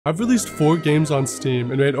I've released 4 games on Steam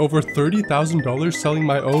and made over $30,000 selling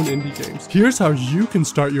my own indie games. Here's how you can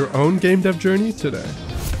start your own game dev journey today.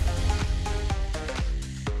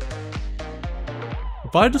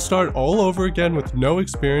 If I had to start all over again with no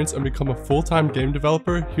experience and become a full-time game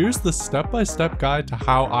developer, here's the step-by-step guide to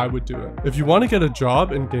how I would do it. If you want to get a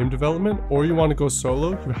job in game development or you want to go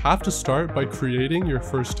solo, you have to start by creating your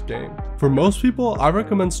first game. For most people, I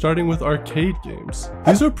recommend starting with arcade games.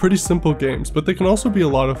 These are pretty simple games, but they can also be a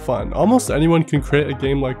lot of fun. Almost anyone can create a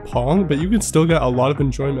game like Pong, but you can still get a lot of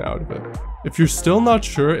enjoyment out of it. If you're still not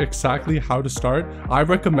sure exactly how to start, I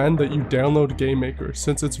recommend that you download GameMaker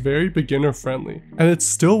since it's very beginner friendly, and it's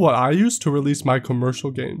still what I use to release my commercial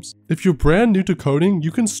games. If you're brand new to coding, you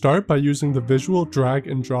can start by using the visual drag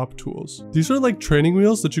and drop tools. These are like training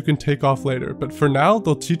wheels that you can take off later, but for now,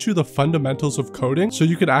 they'll teach you the fundamentals of coding so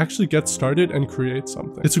you can actually get started and create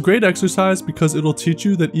something. It's a great exercise because it'll teach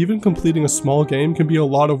you that even completing a small game can be a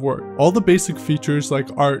lot of work. All the basic features like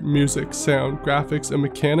art, music, sound, graphics, and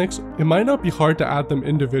mechanics, it might not be hard to add them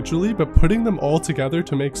individually, but putting them all together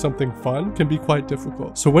to make something fun can be quite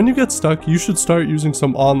difficult. So when you get stuck, you should start using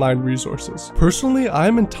some online resources. Personally, I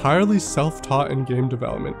am entirely self-taught in game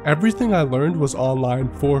development. Everything I learned was online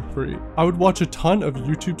for free. I would watch a ton of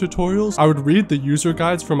YouTube tutorials, I would read the user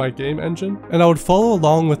guides for my game engine, and I would follow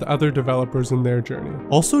along with other developers in their journey.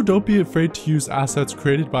 Also, don't be afraid to use assets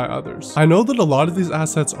created by others. I know that a lot of these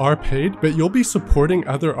assets are paid, but you'll be supporting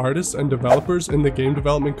other artists and developers in the game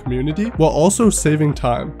development community while also saving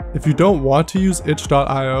time. If you don't want to use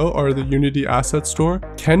itch.io or the Unity asset store,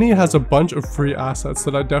 Kenny has a bunch of free assets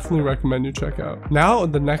that I definitely recommend you check out. Now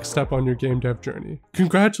on the next step on your game dev journey.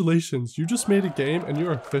 Congratulations, you just made a game and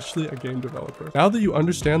you're officially a game developer. Now that you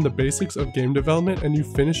understand the basics of game development and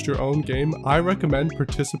you've finished your own game, I recommend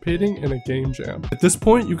participating in a game jam. At this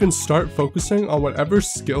point, you can start focusing on whatever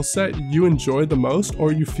skill set you enjoy the most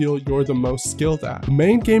or you feel you're the most skilled at. The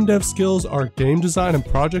main game dev skills are game design and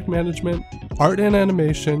project management, art and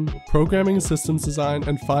animation, programming and systems design,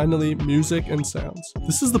 and finally, music and sounds.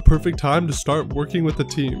 This is the perfect time to start working with a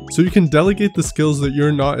team, so you can delegate the skills that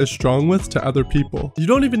you're not as strong with to other people. You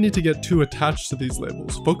don't even need to get too attached to these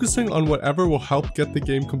labels. Focusing on whatever will help get the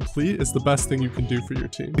game complete is the best thing you can do for your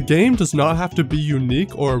team. The game does not have to be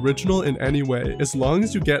unique or original in any way. As long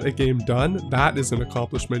as you get a game done, that is an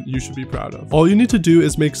accomplishment you should be proud of. All you need to do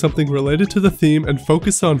is make something related to the theme and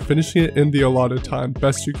focus on finishing it in the allotted time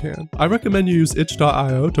best you can. I recommend you use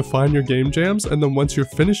itch.io to find your game jams, and then once you're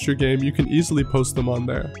finished your game, you can easily post them on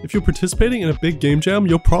there. If you're participating in a big game jam,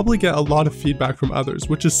 you'll probably get a lot of feedback from others,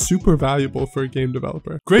 which is super valuable for a game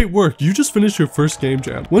developer. Great work, you just finished your first game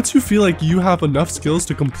jam. Once you feel like you have enough skills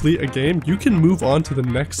to complete a game, you can move on to the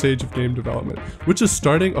next stage of game development, which is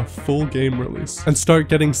starting a full game release, and start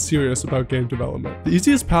getting serious about game development. The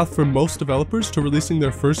easiest path for most developers to releasing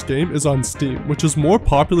their first game is on Steam, which is more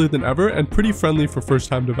popular than ever and pretty friendly for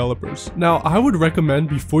first-time developers. Now, I would recommend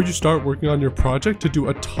before you start working on your project to do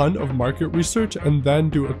a ton of market research and then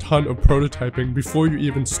do a ton of prototyping before you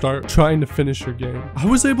even start trying to finish your game. I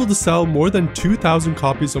was able to sell more than 2,000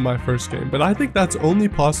 copies of my first game, but I think that's only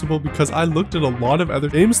possible because I looked at a lot of other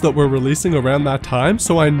games that were releasing around that time,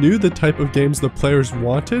 so I knew the type of games the players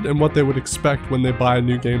wanted and what they would expect when they buy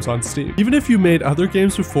new games on Steam. Even if you made other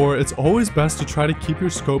games before, it's always best to try to keep your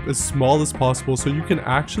scope as small as possible so you can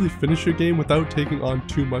actually finish your game without taking on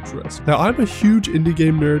too much risk. Now, I'm a huge indie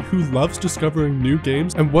game nerd who loves discovering new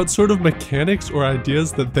games and what sort of mechanics or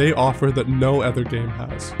ideas that they offer that no other game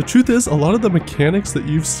has. The truth is, a lot of the mechanics that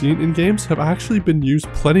you've seen in games have actually been used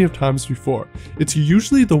plenty of times before. It's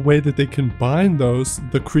usually the way that they combine those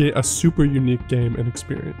that create a super unique game and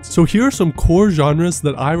experience. So here are some core genres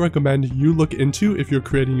that I recommend you look into if you're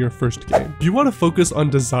creating your first game. If you want to focus on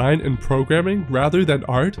design and programming rather than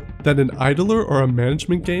art, then an idler or a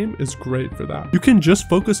management game is great for that. You can just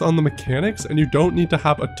focus on the mechanics and you don't need to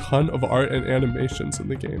have a ton of art and animations in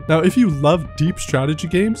the game. Now, if you love deep strategy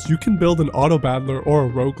games, you can build an auto battler or a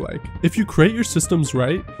roguelike. If you create your systems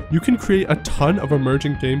right, you can create a ton of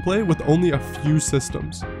emergent gameplay with only a few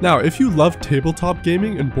systems. Now, if you love tabletop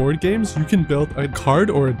gaming and board games, you can build a card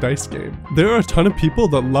or a dice game. There are a ton of people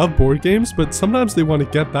that love board games, but sometimes they want to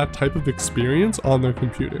get that type of experience on their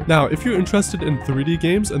computer. Now, if you're interested in 3D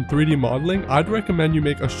games and 3D modeling, I'd recommend you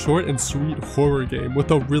make a short and sweet horror game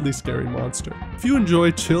with a really scary scary monster. If you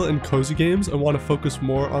enjoy chill and cozy games and want to focus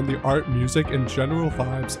more on the art, music, and general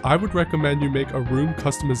vibes, I would recommend you make a room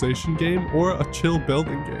customization game or a chill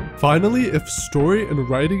building game. Finally, if story and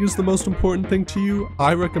writing is the most important thing to you,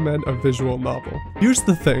 I recommend a visual novel. Here's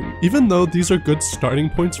the thing, even though these are good starting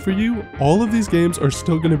points for you, all of these games are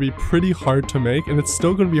still going to be pretty hard to make and it's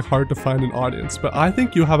still going to be hard to find an audience, but I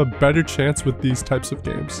think you'll have a better chance with these types of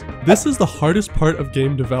games. This is the hardest part of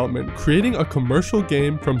game development, creating a commercial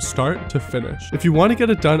game from start to finish. If you want to get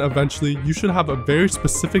it done eventually, you should have a very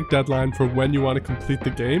specific deadline for when you want to complete the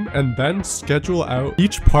game and then schedule out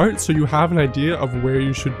each part so you have an idea of where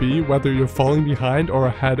you should be, whether you're falling behind or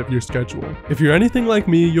ahead of your schedule. If you're anything like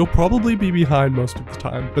me, you'll probably be behind most of the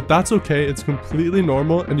time, but that's okay, it's completely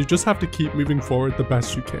normal and you just have to keep moving forward the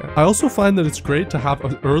best you can. I also find that it's great to have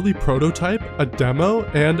an early prototype, a demo,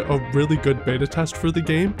 and a really good beta test for the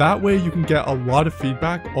game. That way you can get a lot of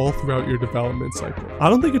feedback all throughout your development cycle. I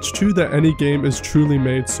don't think it's true that any game is truly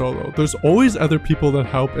made solo. There's always other people that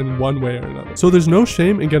help in one way or another. So there's no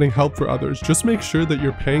shame in getting help for others, just make sure that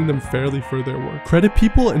you're paying them fairly for their work. Credit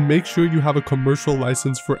people and make sure you have a commercial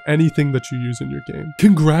license for anything that you use in your game.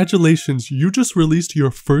 Congratulations, you just released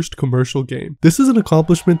your first commercial game. This is an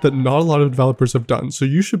accomplishment that not a lot of developers have done, so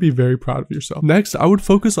you should be very proud of yourself. Next, I would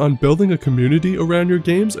focus on building a community around your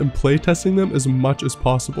games and playtesting them as much as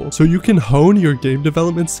possible, so you can hone your game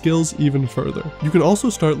development skills even further. You can also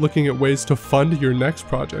start looking at ways to fund your next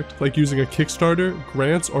project, like using a Kickstarter,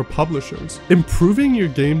 grants, or publishers. Improving your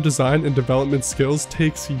game design and development skills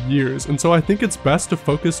takes years, and so I think it's best to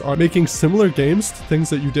focus on making similar games to things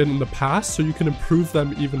that you did in the past so you can improve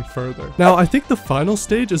them even further. Now, I think the final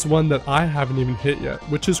stage is one that I haven't even hit yet,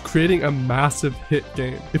 which is creating a massive hit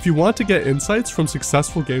game. If you want to get insights from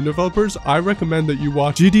successful game developers, I recommend that you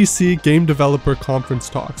watch GDC Game Developer Conference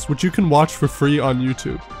Talks, which you can watch for free on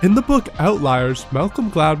YouTube. In the book Outliers,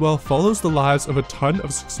 Malcolm Gladwell follows the lives of a ton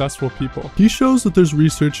of successful people. He shows that there's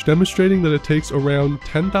research demonstrating that it takes around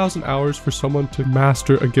 10,000 hours for someone to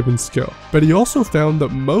master a given skill. But he also found that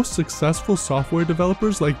most successful software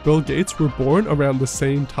developers like Bill Gates were born around the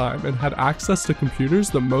same time and had access to computers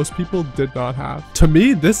that most people did not have. To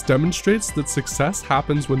me, this demonstrates that success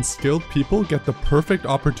happens when skilled people get the perfect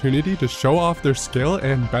opportunity to show off their skill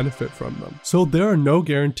and benefit from them. So there are no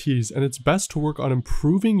guarantees, and it's best to work on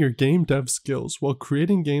improving your game dev skills while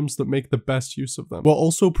creating games that make the best use of them, while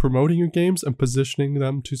also promoting your games and positioning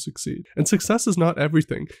them to succeed. And success is not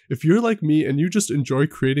everything. If you're like me and you just enjoy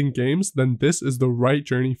creating games, then this is the right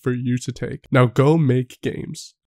journey for you to take. Now go make games.